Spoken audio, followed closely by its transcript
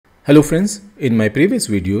Hello friends, in my previous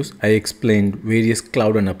videos, I explained various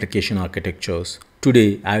cloud and application architectures.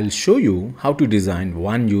 Today, I will show you how to design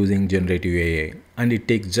one using generative AI, and it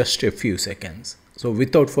takes just a few seconds. So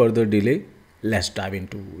without further delay, let's dive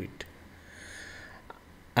into it.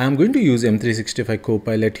 I am going to use M365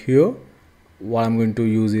 Copilot here. What I'm going to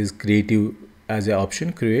use is creative as an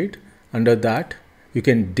option, create. Under that, you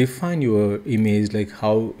can define your image, like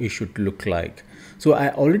how it should look like. So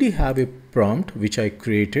I already have a prompt which I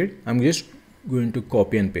created. I'm just going to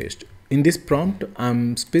copy and paste. In this prompt,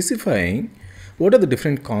 I'm specifying what are the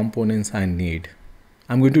different components I need.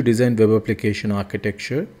 I'm going to design web application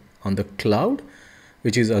architecture on the cloud,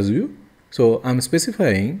 which is Azure. So I'm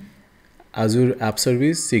specifying Azure App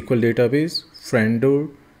Service, SQL database, front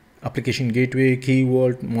door, application gateway, key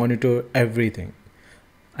vault, monitor, everything.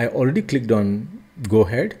 I already clicked on go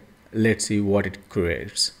ahead. Let's see what it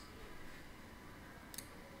creates.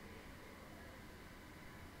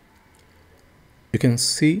 You can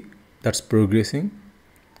see that's progressing.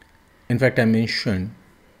 In fact, I mentioned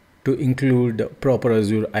to include proper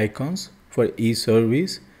Azure icons for each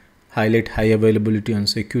service, highlight high availability and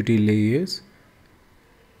security layers.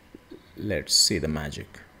 Let's see the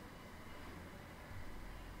magic.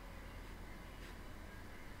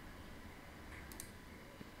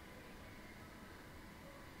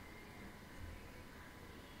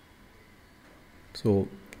 So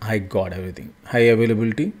I got everything. High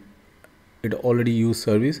availability. It already used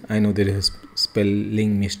service. I know there is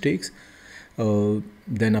spelling mistakes.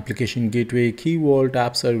 Then application gateway, key vault,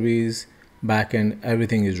 app service, backend,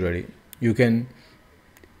 everything is ready. You can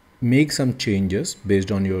make some changes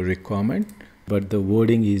based on your requirement, but the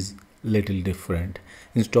wording is little different.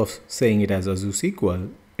 Instead of saying it as Azure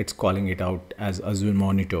SQL, it's calling it out as Azure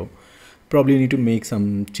Monitor. Probably need to make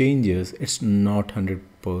some changes. It's not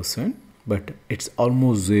 100%, but it's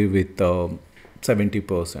almost there with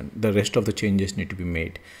 70%. The rest of the changes need to be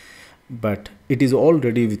made, but it is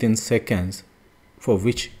already within seconds, for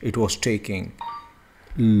which it was taking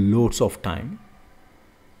loads of time.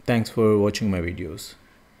 Thanks for watching my videos.